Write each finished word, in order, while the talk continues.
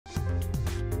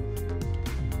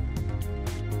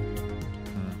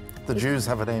The Jews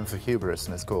have a name for hubris,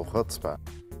 and it's called chutzpah.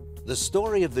 The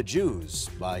Story of the Jews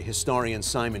by historian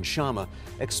Simon Schama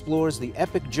explores the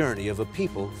epic journey of a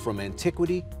people from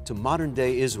antiquity to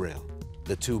modern-day Israel.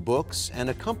 The two books and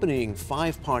accompanying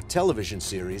 5-part television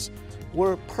series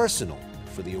were personal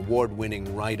for the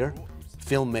award-winning writer,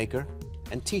 filmmaker,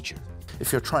 and teacher.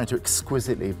 If you're trying to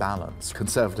exquisitely balance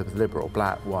conservative, liberal,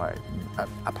 black, white,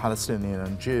 a Palestinian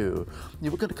and Jew,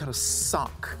 you were going to kind of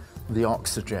suck the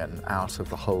oxygen out of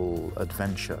the whole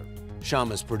adventure.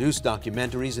 Schama's produced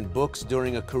documentaries and books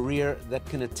during a career that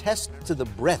can attest to the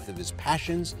breadth of his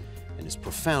passions and his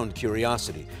profound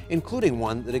curiosity, including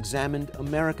one that examined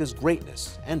America's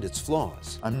greatness and its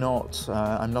flaws. I'm not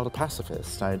a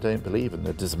pacifist. I don't believe in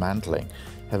the dismantling,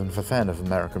 heaven forfend, of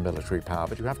American military power,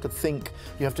 but you have to think,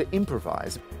 you have to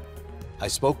improvise. I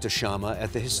spoke to Schama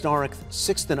at the historic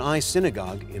 6th and I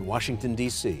Synagogue in Washington,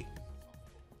 D.C.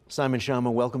 Simon Schama,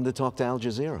 welcome to Talk to Al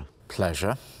Jazeera.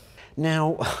 Pleasure.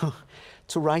 Now,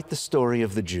 to write the story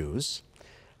of the Jews,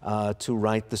 to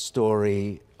write the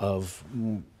story of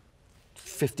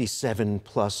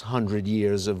 57+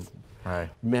 years of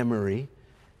memory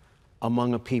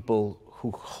among a people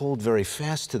who hold very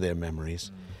fast to their memories.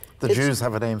 The Jews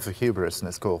have a name for hubris, and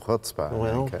it's called chutzpah.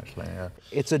 Well, I think, actually, yeah.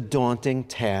 It's a daunting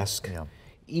task, yeah,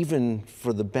 even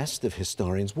for the best of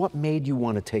historians. What made you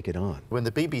want to take it on? When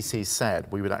the BBC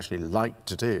said we would actually like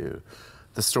to do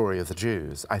the story of the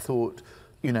Jews, I thought,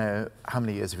 you know, how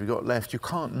many years have you got left? You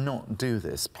can't not do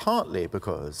this, partly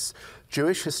because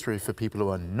Jewish history for people who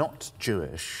are not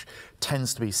Jewish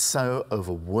tends to be so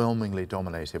overwhelmingly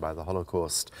dominated by the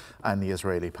Holocaust and the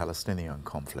Israeli-Palestinian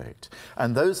conflict.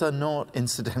 And those are not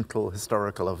incidental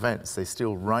historical events. They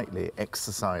still rightly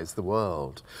exercise the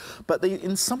world. But they,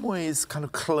 in some ways, kind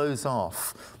of close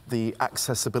off the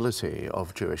accessibility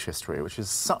of Jewish history, which is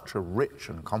such a rich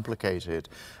and complicated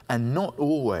and not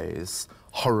always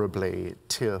horribly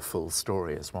tearful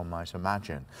story, as one might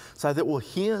imagine. So I thought, well,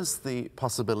 here's the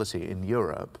possibility in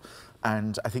Europe,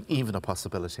 and I think even a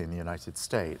possibility in the United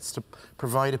States, to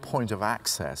provide a point of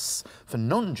access for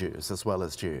non-Jews as well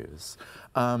as Jews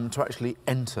to actually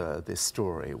enter this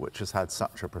story, which has had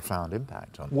such a profound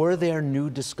impact on them. Were there new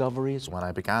discoveries? When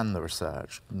I began the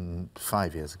research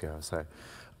 5 years ago or so,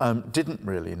 didn't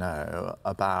really know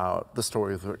about the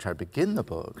story with which I begin the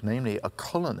book, namely a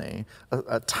colony,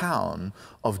 a town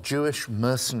of Jewish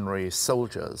mercenary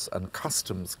soldiers and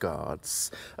customs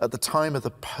guards at the time of the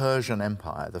Persian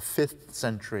Empire, the 5th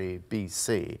century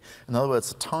BC. In other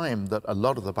words, a time that a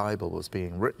lot of the Bible was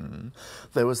being written.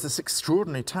 There was this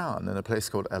extraordinary town in a place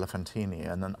called Elephantine,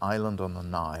 and an island on the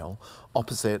Nile,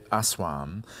 opposite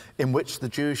Aswan, in which the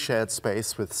Jews shared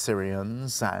space with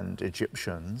Syrians and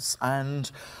Egyptians, and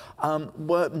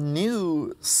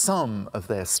knew some of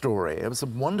their story. It was a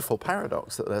wonderful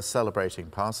paradox that they're celebrating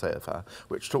Passover,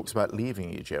 which talks about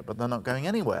leaving Egypt, but they're not going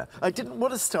anywhere. I didn't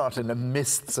want to start in the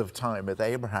mists of time with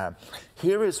Abraham.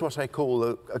 Here is what I call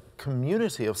a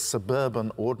community of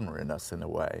suburban ordinariness, in a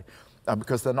way.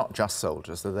 Because they're not just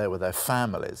soldiers, they're there with their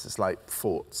families. It's like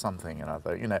Fort something or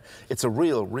other. You know, it's a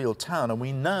real town, and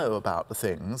we know about the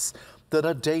things that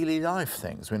are daily life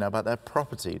things. We know about their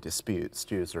property disputes.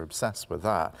 Jews are obsessed with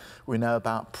that. We know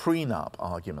about prenup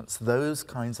arguments, those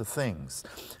kinds of things.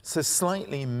 So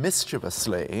slightly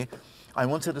mischievously, I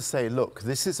wanted to say, look,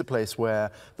 this is a place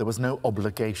where there was no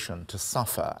obligation to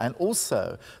suffer. And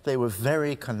also, they were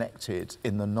very connected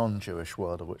in the non-Jewish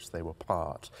world of which they were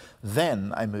part.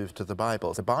 Then I moved to the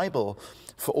Bible. The Bible,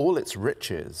 for all its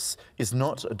riches, is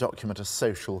not a document of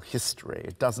social history.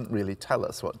 It doesn't really tell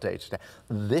us what day to day.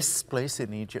 This place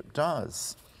in Egypt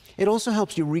does. It also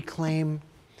helps you reclaim,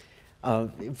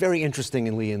 very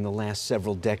interestingly, in the last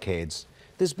several decades,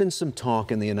 there's been some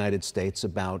talk in the United States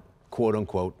about, quote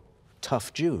unquote,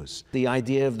 tough Jews. The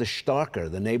idea of the starker,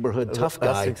 the neighborhood tough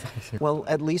guy. Exactly. Well,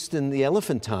 at least in the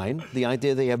Elephantine, the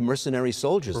idea they have mercenary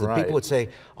soldiers. That people would say,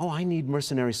 oh, I need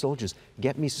mercenary soldiers.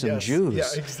 Get me some Jews.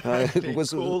 Yeah, exactly.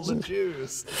 Call the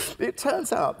Jews. It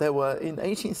turns out there were, in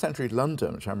 18th century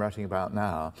London, which I'm writing about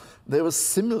now, there was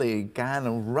similarly gang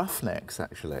and roughnecks,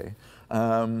 actually.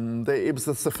 It was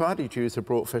the Sephardi Jews who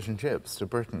brought fish and chips to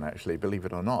Britain, actually, believe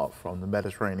it or not, from the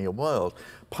Mediterranean world.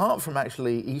 Apart from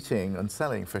actually eating and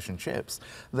selling fish and chips,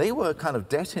 they were kind of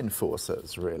debt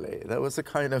enforcers, really. There was a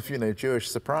kind of, you know, Jewish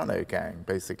soprano gang,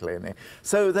 basically.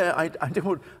 So there,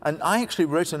 and I actually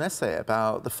wrote an essay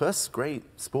about the first great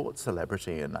sports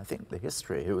celebrity in, I think, the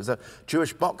history, who was a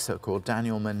Jewish boxer called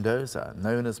Daniel Mendoza,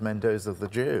 known as Mendoza the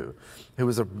Jew, who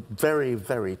was a very,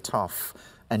 very tough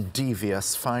and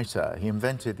devious fighter. He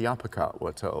invented the uppercut,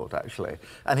 we're told, actually.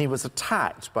 And he was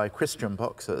attacked by Christian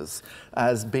boxers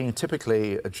as being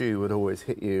typically a Jew would always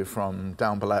hit you from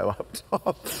down below up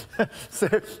top. So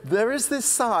there is this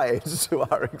side to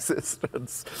our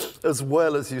existence, as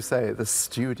well as, you say, the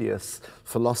studious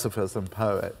philosophers and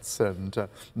poets and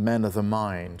men of the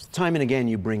mind. Time and again,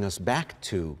 you bring us back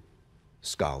to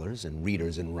scholars and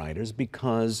readers and writers,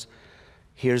 because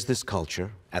here's this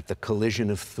culture at the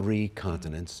collision of three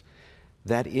continents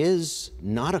that is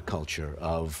not a culture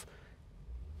of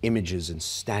images and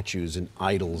statues and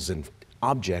idols and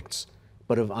objects,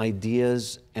 but of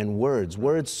ideas and words.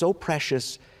 Words so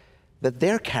precious that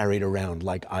they're carried around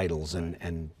like idols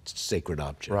and sacred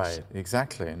objects. Right,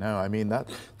 exactly. No, I mean,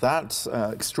 that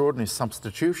extraordinary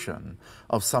substitution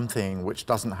of something which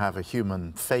doesn't have a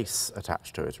human face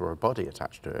attached to it or a body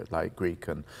attached to it, like Greek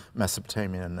and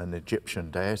Mesopotamian and Egyptian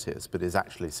deities, but is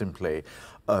actually simply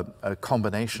a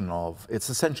combination of, it's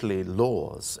essentially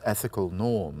laws, ethical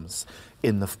norms,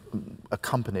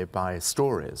 accompanied by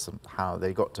stories and how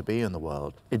they got to be in the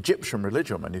world. Egyptian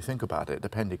religion, when you think about it,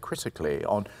 depended critically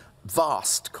on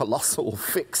vast, colossal,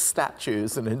 fixed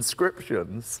statues and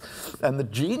inscriptions. And the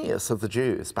genius of the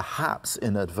Jews, perhaps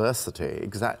in adversity,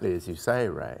 exactly as you say,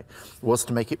 Ray, was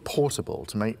to make it portable,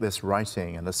 to make this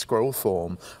writing in a scroll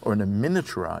form or in a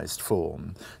miniaturized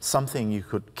form something you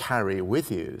could carry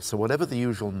with you. So whatever the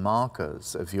usual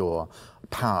markers of your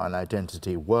power and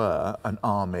identity were, an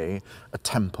army, a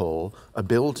temple, a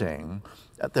building,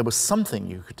 there was something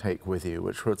you could take with you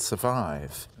which would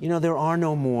survive. You know, there are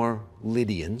no more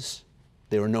Lydians,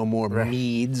 there are no more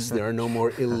Medes, there are no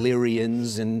more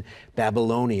Illyrians and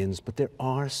Babylonians, but there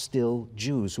are still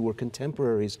Jews who were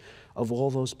contemporaries of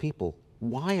all those people.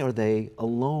 Why are they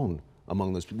alone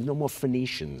among those people? No more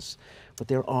Phoenicians, but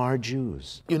there are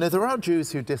Jews. You know, there are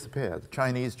Jews who disappeared. The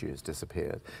Chinese Jews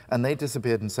disappeared, and they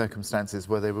disappeared in circumstances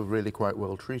where they were really quite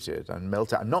well treated and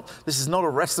melted out. This is not a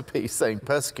recipe saying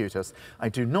persecute us. I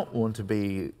do not want to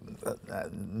be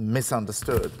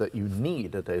misunderstood that you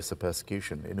need a dose of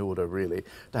persecution in order really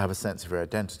to have a sense of your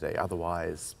identity.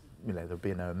 Otherwise, you know, there'd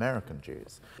be no American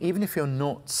Jews. Even if you're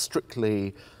not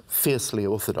strictly fiercely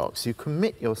orthodox, you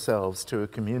commit yourselves to a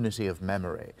community of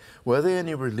memory. Were there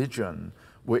any religion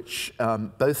which,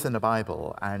 both in the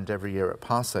Bible and every year at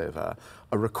Passover,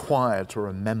 are required to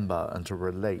remember and to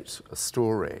relate a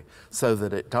story so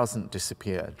that it doesn't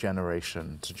disappear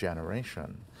generation to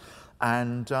generation?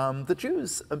 And the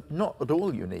Jews are not at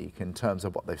all unique in terms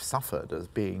of what they've suffered as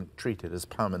being treated as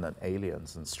permanent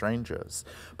aliens and strangers,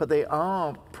 but they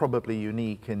are probably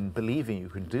unique in believing you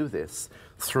can do this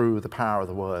through the power of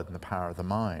the word and the power of the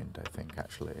mind, I think,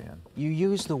 actually. You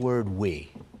use the word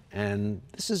we, and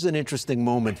this is an interesting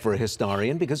moment for a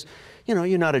historian because, you know,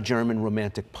 you're not a German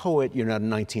romantic poet, you're not a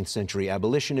 19th century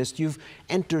abolitionist, you've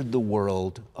entered the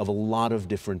world of a lot of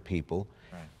different people,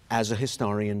 as a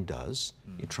historian does.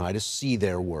 You try to see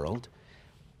their world.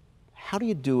 How do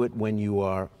you do it when you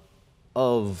are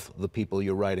of the people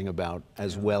you're writing about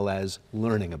as well as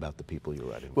learning about the people you're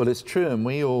writing about? Well, it's true, and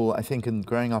we all, I think,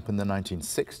 growing up in the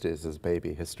 1960s as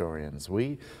baby historians,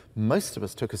 most of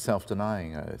us took a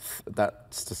self-denying oath.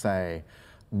 That's to say,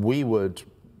 we would,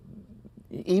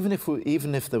 even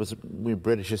if there was we were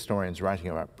British historians writing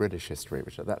about British history,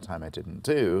 which at that time I didn't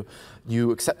do,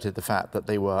 you accepted the fact that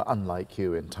they were unlike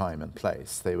you in time and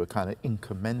place. They were kind of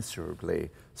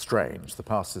incommensurably strange. The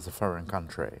past is a foreign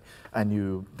country,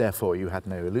 and therefore you had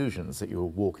no illusions that you were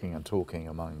walking and talking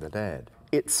among the dead.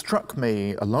 It struck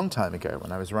me a long time ago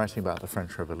when I was writing about the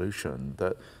French Revolution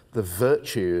that the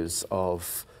virtues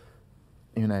of,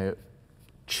 you know,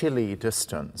 chilly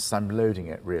distance, I'm loading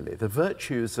it really, the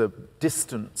virtues of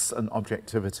distance and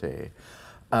objectivity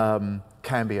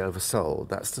can be oversold.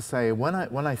 That's to say, when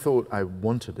I thought I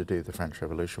wanted to do the French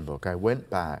Revolution book, I went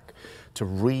back to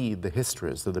read the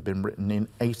histories that had been written in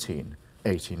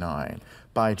 1889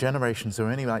 by generations who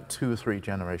were only like 2 or 3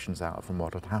 generations out from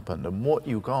what had happened. And what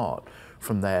you got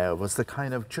from there was the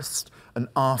kind of just an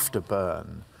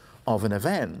afterburn of an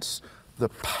event, the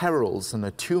perils and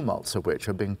the tumults of which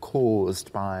have been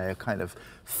caused by a kind of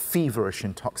feverish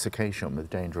intoxication with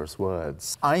dangerous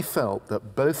words. I felt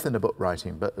that both in a book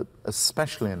writing, but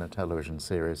especially in a television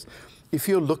series, if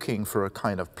you're looking for a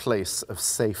kind of place of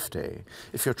safety,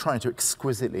 if you're trying to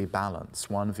exquisitely balance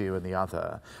one view and the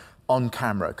other, on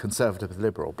camera, conservative,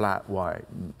 liberal, black, white,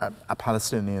 a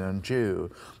Palestinian and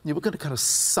Jew, you were going to kind of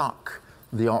suck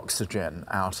the oxygen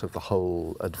out of the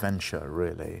whole adventure,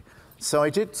 really. So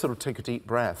I did sort of take a deep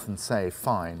breath and say,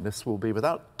 fine, this will be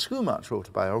without too much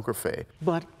autobiography.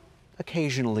 But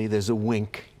occasionally there's a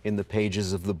wink in the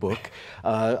pages of the book,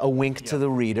 a wink to the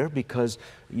reader, because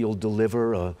you'll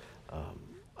deliver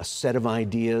a set of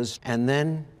ideas, and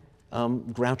then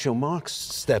Groucho Marx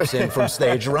steps in from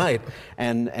stage right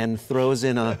and throws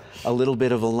in a little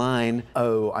bit of a line.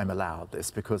 Oh, I'm allowed this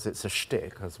because it's a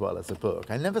shtick as well as a book.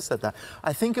 I never said that.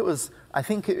 I think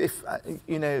if,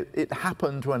 you know, it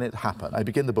happened when it happened. I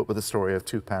begin the book with a story of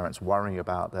two parents worrying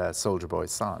about their soldier boy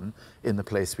son in the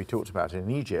place we talked about in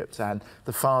Egypt, and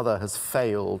the father has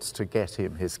failed to get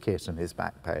him his kit and his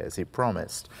back pay as he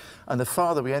promised. And the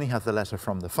father, we only have the letter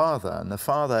from the father, and the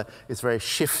father is very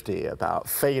shifty about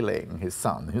failing his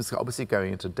son, who's obviously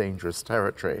going into dangerous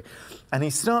territory. And he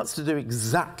starts to do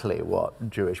exactly what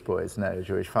Jewish boys know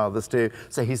Jewish fathers do,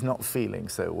 so he's not feeling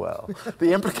so well.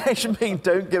 The implication being,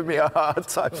 don't give me a hard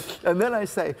time. And then I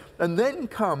say, and then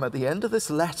come at the end of this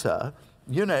letter,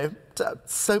 you know,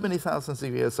 so many thousands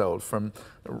of years old, from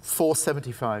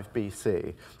 475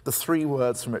 BC, the three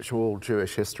words from which all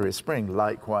Jewish history spring,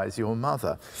 likewise your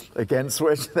mother, against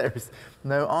which there is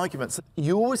no argument. So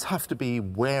you always have to be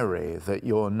wary that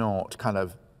you're not kind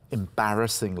of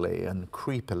embarrassingly and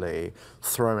creepily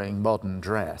throwing modern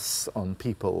dress on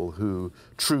people who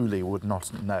truly would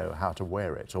not know how to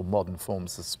wear it, or modern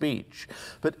forms of speech.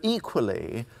 But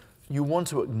equally, you want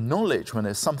to acknowledge when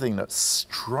there's something that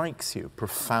strikes you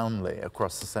profoundly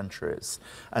across the centuries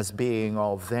as being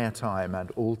of their time and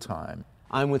all time.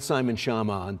 I'm with Simon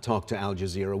Schama on Talk to Al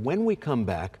Jazeera. When we come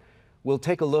back, we'll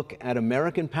take a look at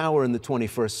American power in the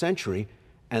 21st century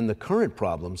and the current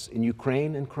problems in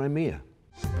Ukraine and Crimea.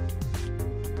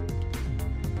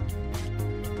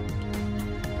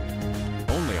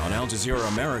 Only on Al Jazeera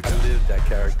America. I lived that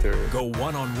character. Go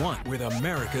one-on-one with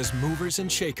America's movers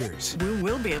and shakers. We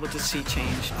will be able to see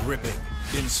change. Gripping,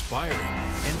 inspiring,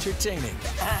 entertaining.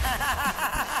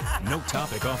 No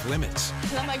topic off limits.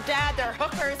 I'm like, Dad, there are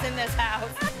hookers in this house.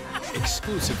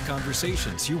 Exclusive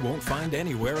conversations you won't find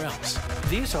anywhere else.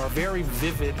 These are very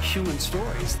vivid human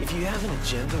stories. If you have an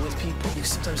agenda with people, you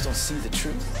sometimes don't see the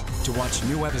truth. To watch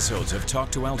new episodes of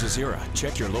Talk to Al Jazeera,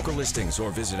 check your local listings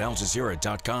or visit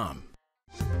aljazeera.com.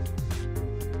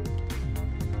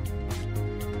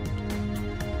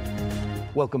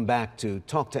 Welcome back to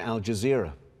Talk to Al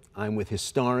Jazeera. I'm with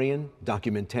historian,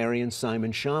 documentarian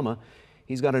Simon Schama.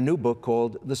 He's got a new book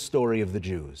called The Story of the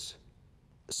Jews.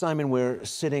 Simon, we're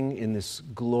sitting in this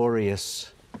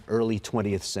glorious early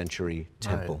 20th century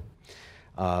temple,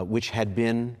 which had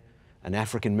been an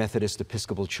African Methodist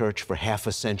Episcopal church for half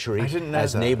a century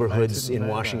as neighborhoods in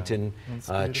Washington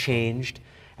changed,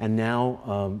 and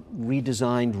now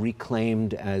redesigned,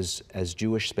 reclaimed as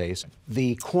Jewish space.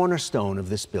 The cornerstone of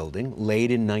this building,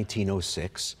 laid in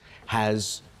 1906,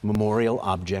 has memorial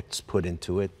objects put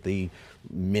into it, the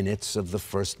minutes of the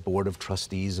first board of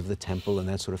trustees of the temple and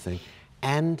that sort of thing,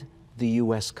 and the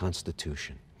U.S.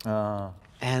 Constitution.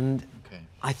 And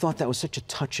I thought that was such a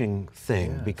touching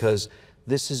thing, because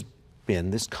this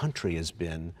country has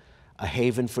been a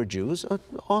haven for Jews,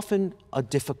 often a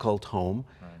difficult home,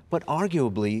 but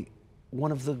arguably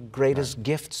one of the greatest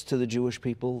gifts to the Jewish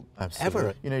people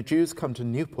ever. You know, Jews come to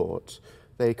Newport,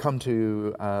 they come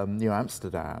to New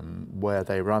Amsterdam, where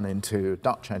they run into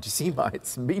Dutch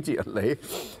anti-Semites immediately,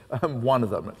 one of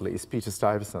them at least, Peter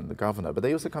Stuyvesant, the governor, but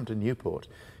they also come to Newport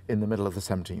in the middle of the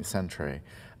 17th century.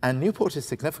 And Newport is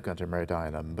significant in Rhode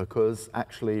Island because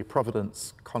actually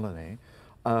Providence Colony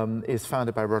is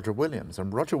founded by Roger Williams,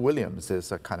 and Roger Williams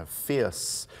is a kind of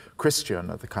fierce Christian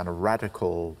of the kind of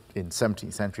radical, in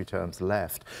 17th century terms,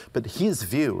 left. But his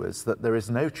view is that there is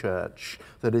no church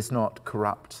that is not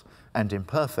corrupt and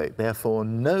imperfect. Therefore,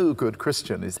 no good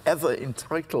Christian is ever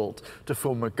entitled to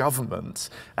form a government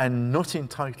and not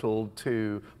entitled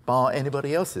to bar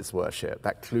anybody else's worship.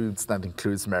 That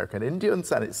includes American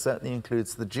Indians, and it certainly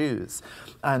includes the Jews.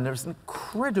 And there's an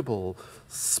incredible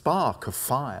spark of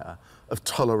fire of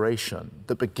toleration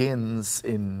that begins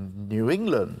in New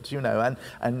England, you know,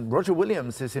 and Roger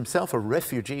Williams is himself a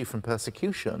refugee from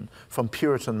persecution from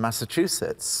Puritan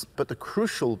Massachusetts. But the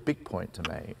crucial big point to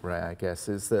make, Ray, I guess,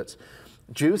 is that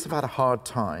Jews have had a hard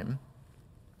time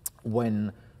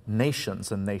when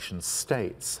nations and nation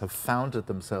states have founded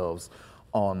themselves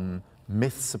on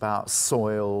myths about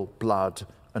soil, blood,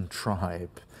 and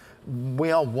tribe.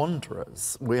 We are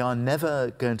wanderers. We are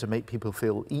never going to make people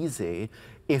feel easy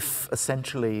if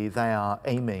essentially they are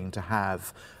aiming to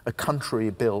have a country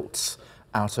built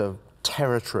out of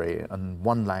territory and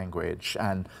one language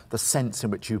and the sense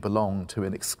in which you belong to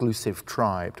an exclusive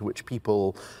tribe to which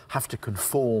people have to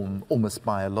conform almost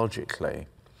biologically.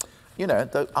 You know,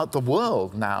 the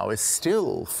world now is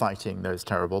still fighting those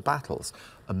terrible battles.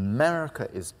 America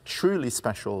is truly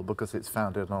special because it's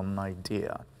founded on an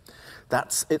idea.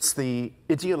 It's the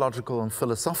ideological and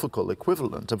philosophical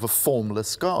equivalent of a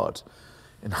formless God.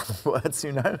 In other words,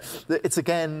 you know, it's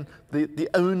again the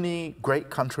only great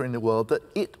country in the world that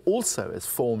it also is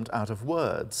formed out of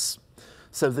words.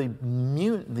 So the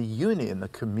union, the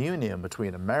communion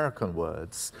between American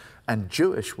words and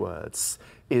Jewish words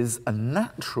is a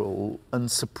natural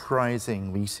and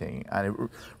surprising meeting, and it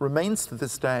remains to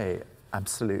this day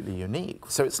absolutely unique.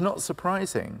 So it's not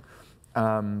surprising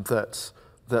that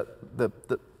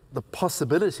the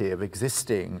possibility of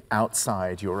existing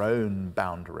outside your own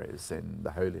boundaries in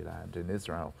the Holy Land, in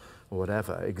Israel, or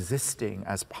whatever, existing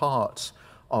as part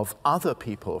of other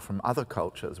people from other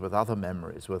cultures, with other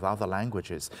memories, with other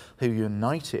languages, who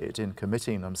united in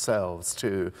committing themselves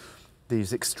to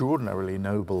these extraordinarily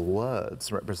noble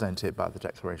words represented by the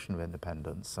Declaration of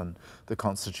Independence and the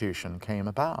Constitution came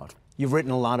about. You've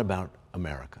written a lot about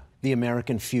America, the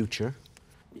American future.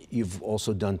 You've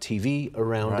also done TV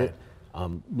around it,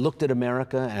 looked at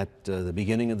America at the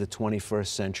beginning of the 21st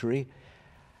century.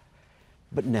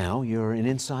 But now you're an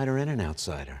insider and an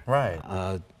outsider. Right.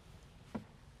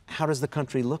 How does the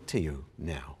country look to you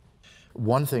now?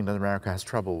 One thing that America has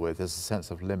trouble with is a sense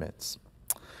of limits.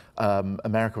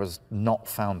 America was not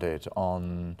founded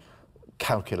on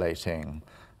calculating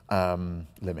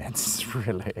limits,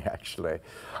 really, actually.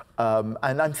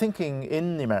 And I'm thinking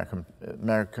in the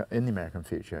American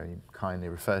future, you kindly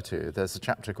refer to, there's a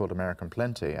chapter called American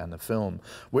Plenty and a film,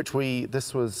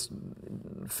 this was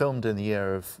filmed in the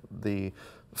year of the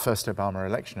first Obama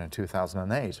election in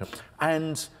 2008.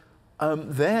 And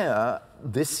there,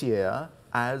 this year,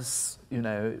 as you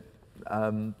know,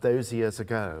 those years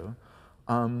ago,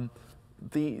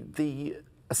 the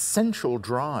essential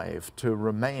drive to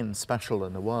remain special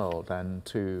in the world and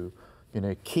to, you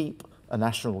know, keep a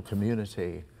national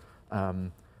community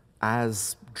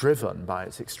as driven by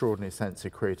its extraordinary sense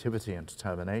of creativity and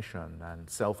determination and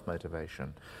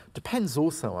self-motivation depends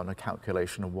also on a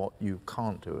calculation of what you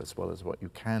can't do as well as what you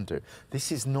can do.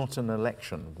 This is not an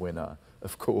election winner,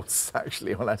 of course,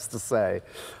 actually, one has to say.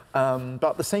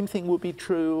 But the same thing would be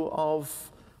true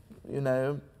of, you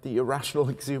know, the irrational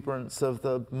exuberance of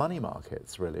the money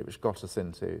markets, really, which got us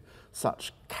into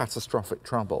such catastrophic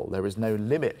trouble. There is no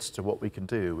limit to what we can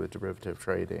do with derivative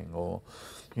trading, or,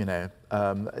 you know,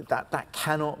 that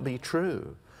cannot be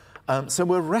true. So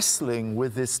we're wrestling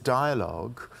with this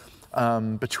dialogue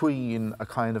between a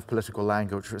kind of political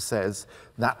language which says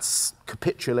that's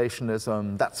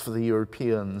capitulationism, that's for the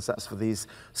Europeans, that's for these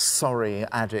sorry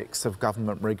addicts of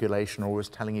government regulation always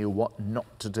telling you what not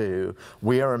to do.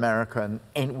 We are American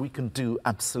and we can do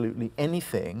absolutely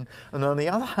anything. And on the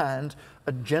other hand,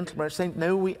 a gentleman saying,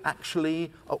 no, we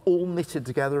actually are all knitted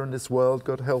together in this world,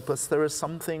 God help us. There are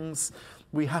some things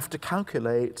we have to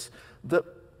calculate that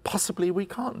possibly we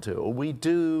can't do, or we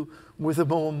do with a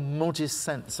more modest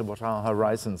sense of what our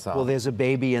horizons are. Well, there's a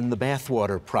baby in the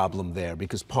bathwater problem there,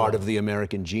 because part of the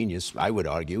American genius, I would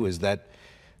argue, is that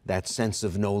that sense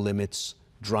of no limits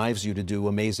drives you to do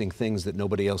amazing things that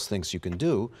nobody else thinks you can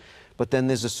do. But then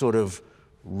there's a sort of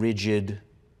rigid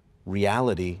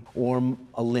reality or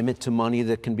a limit to money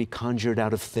that can be conjured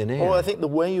out of thin air. Well, I think the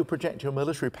way you project your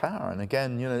military power, and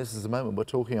again, you know, this is a moment we're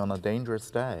talking on a dangerous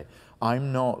day.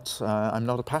 I'm not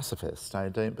a pacifist. I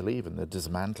don't believe in the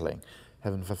dismantling,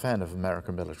 heaven forfend, of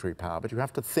American military power, but you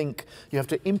have to think, you have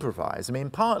to improvise. I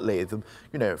mean, partly, you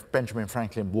know, Benjamin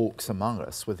Franklin walks among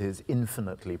us with his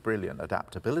infinitely brilliant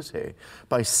adaptability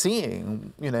by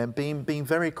seeing, you know, being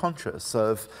very conscious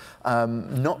of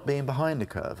not being behind the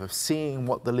curve, of seeing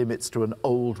what the limits to an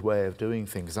old way of doing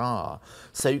things are,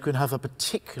 so you can have a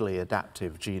particularly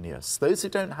adaptive genius. Those who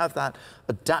don't have that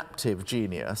adaptive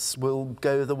genius will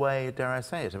go the way, dare I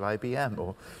say it, of IBM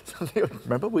or something.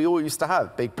 Remember, we all used to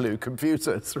have big blue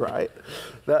computers, right?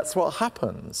 That's what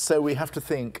happens. So we have to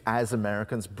think, as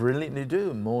Americans brilliantly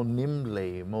do, more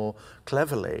nimbly, more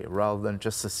cleverly, rather than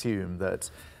just assume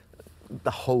that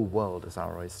the whole world is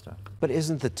our oyster. But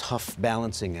isn't the tough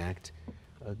balancing act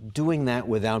doing that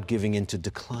without giving into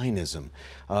declinism?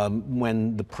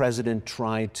 When the president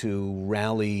tried to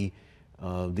rally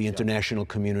the international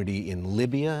community in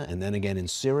Libya, and then again in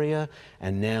Syria,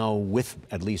 and now with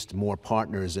at least more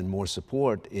partners and more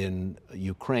support in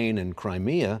Ukraine and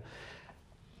Crimea,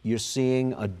 you're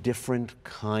seeing a different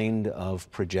kind of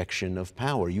projection of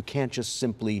power. You can't just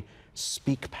simply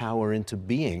speak power into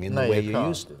being in the way you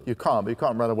used to. You can't, but you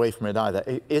can't run away from it either.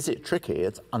 Is it tricky?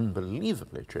 It's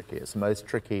unbelievably tricky. It's the most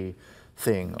tricky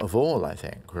thing of all, I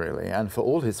think, really. And for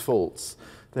all his faults,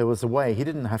 there was a way he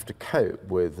didn't have to cope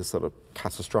with the sort of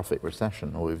catastrophic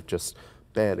recession or we've just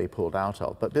barely pulled out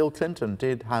of. But Bill Clinton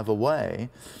did have a way,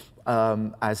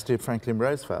 as did Franklin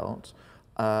Roosevelt,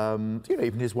 you know,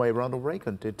 even his way Ronald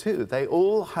Reagan did too. They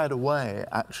all had a way,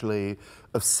 actually,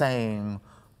 of saying,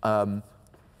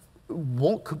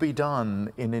 what could be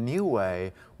done in a new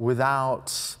way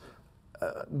without,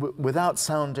 without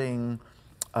sounding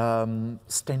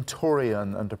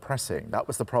stentorian and depressing. That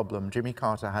was the problem. Jimmy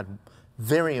Carter had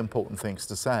very important things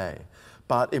to say,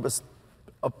 but it was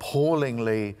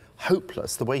appallingly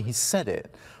hopeless. The way he said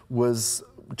it was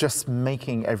just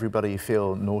making everybody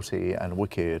feel naughty and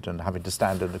wicked and having to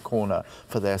stand in the corner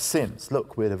for their sins.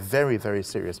 Look, we're at a very, very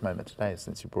serious moment today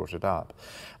since you brought it up.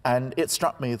 And it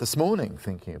struck me this morning,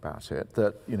 thinking about it,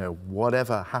 that, you know,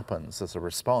 whatever happens as a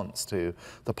response to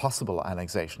the possible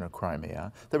annexation of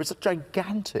Crimea, there is a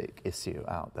gigantic issue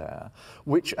out there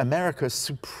which America is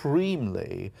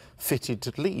supremely fitted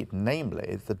to lead,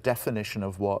 namely the definition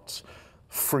of what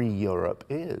free Europe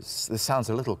is. This sounds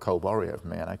a little Cold Warrior for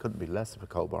me, and I couldn't be less of a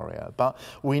Cold Warrior, but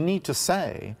we need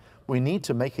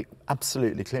to make it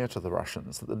absolutely clear to the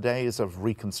Russians that the days of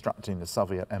reconstructing the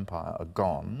Soviet Empire are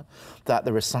gone, that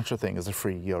there is such a thing as a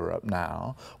free Europe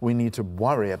now. We need to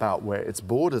worry about where its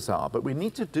borders are, but we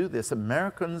need to do this.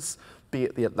 Americans, be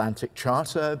it the Atlantic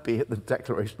Charter, be it the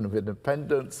Declaration of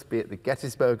Independence, be it the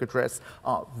Gettysburg Address,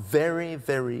 are very,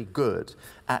 very good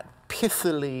at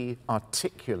pithily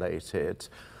articulated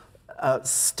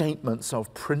statements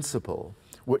of principle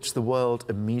which the world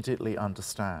immediately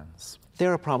understands.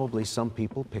 There are probably some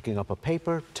people picking up a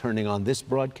paper, turning on this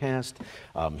broadcast,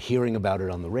 hearing about it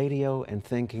on the radio, and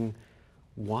thinking,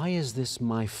 why is this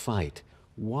my fight?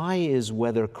 Why is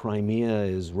whether Crimea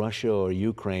is Russia or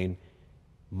Ukraine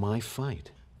my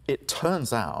fight? It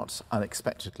turns out,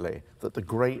 unexpectedly, that the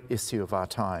great issue of our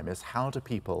time is how do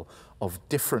people of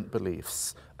different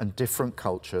beliefs and different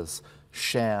cultures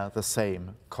share the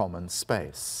same common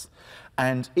space?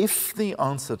 And if the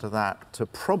answer to that, to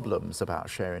problems about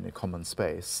sharing a common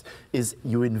space, is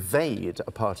you invade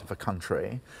a part of a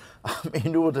country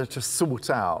in order to sort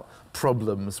out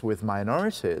problems with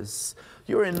minorities,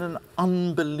 you're in an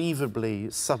unbelievably,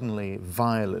 suddenly,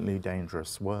 violently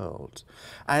dangerous world.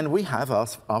 And we have,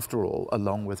 after all,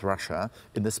 along with Russia,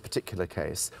 in this particular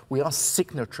case, we are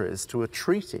signatories to a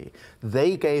treaty.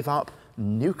 They gave up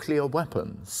nuclear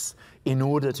weapons in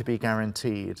order to be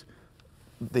guaranteed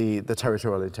the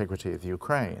territorial integrity of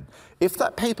Ukraine. If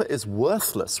that paper is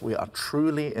worthless, we are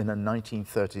truly in a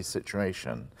 1930s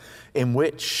situation in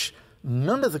which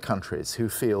none of the countries who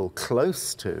feel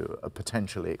close to a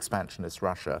potentially expansionist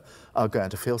Russia are going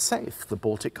to feel safe. The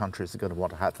Baltic countries are going to want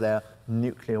to have their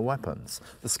nuclear weapons.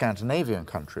 The Scandinavian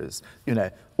countries, you know,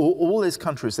 all these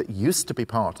countries that used to be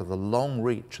part of the long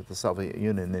reach of the Soviet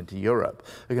Union into Europe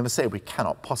are going to say we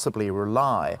cannot possibly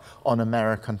rely on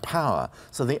American power.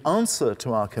 So the answer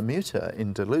to our commuter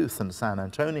in Duluth and San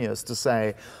Antonio is to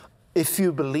say, if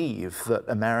you believe that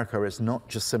America is not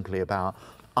just simply about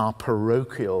our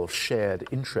parochial shared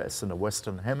interests in the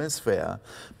Western Hemisphere,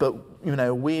 but, you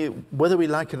know, whether we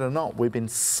like it or not, we've been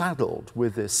saddled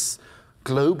with this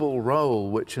global role,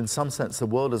 which in some sense the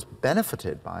world has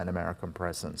benefited by an American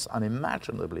presence,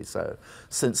 unimaginably so,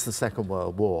 since the Second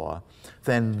World War,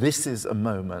 then this is a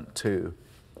moment to,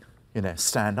 you know,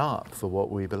 stand up for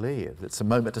what we believe. It's a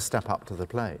moment to step up to the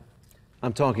plate.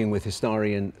 I'm talking with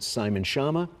historian Simon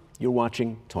Schama. You're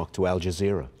watching Talk to Al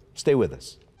Jazeera. Stay with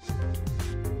us.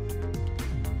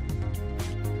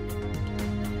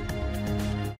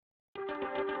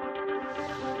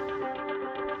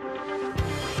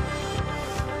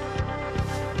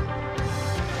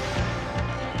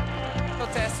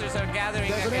 Protesters are gathering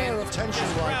There's an air of tension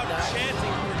right now. chanting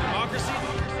for democracy.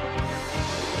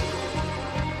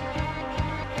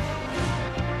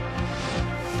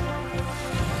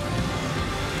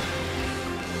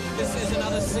 This is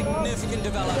another significant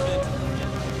development.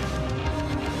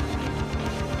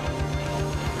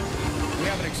 We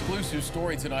have an exclusive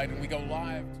story tonight, and we go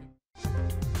live.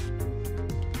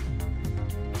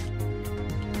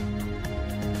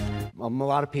 A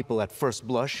lot of people at first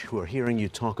blush who are hearing you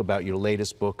talk about your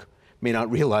latest book may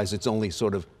not realize it's only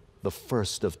sort of the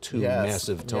first of two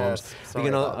massive tomes. Yes. Are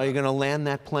you going to land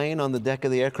that plane on the deck of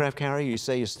the aircraft carrier? You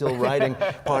say you're still writing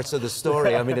parts of the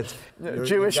story. I mean, it's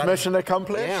Jewish mission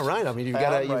accomplished. Yeah, right. I mean, you've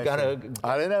got to.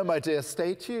 I don't know, my dear.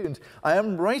 Stay tuned. I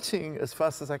am writing as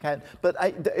fast as I can, but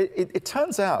it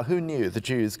turns out, who knew the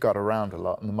Jews got around a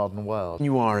lot in the modern world?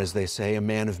 You are, as they say, a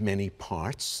man of many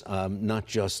parts, not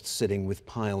just sitting with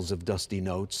piles of dusty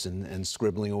notes and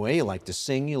scribbling away. You like to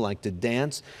sing, you like to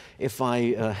dance. If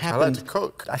I happen... I like to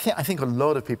cook. I think a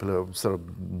lot of people who sort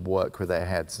of work with their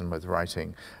heads and with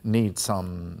writing need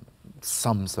some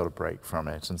sort of break from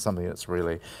it, and something that's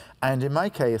really... And in my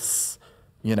case,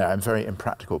 you know, I'm a very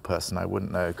impractical person. I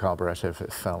wouldn't know carburettor if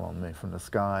it fell on me from the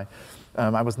sky.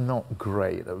 I was not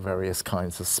great at various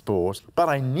kinds of sport, but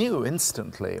I knew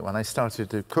instantly when I started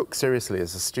to cook seriously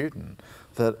as a student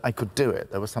that I could do it.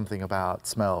 There was something about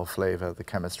smell, flavor, the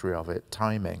chemistry of it,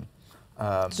 timing.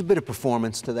 There's a bit of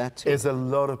performance to that, too. There's a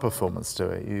lot of performance to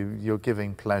it. You're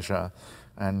giving pleasure,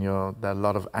 and there are a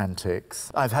lot of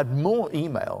antics. I've had more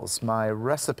emails. My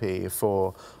recipe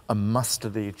for a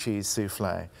mustardy cheese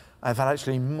souffle, I've had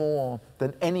actually more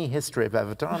than any history I've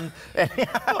ever done.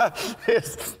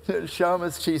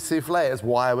 Schama's cheese souffle is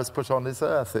why I was put on this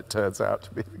earth, it turns out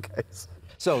to be the case.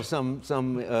 So some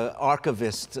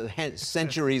archivist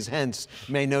centuries hence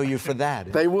may know you for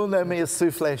that. They will know me as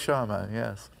Souffle Schama,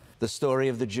 yes. The Story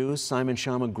of the Jews. Simon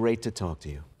Schama, great to talk to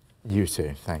you. You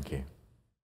too, thank you.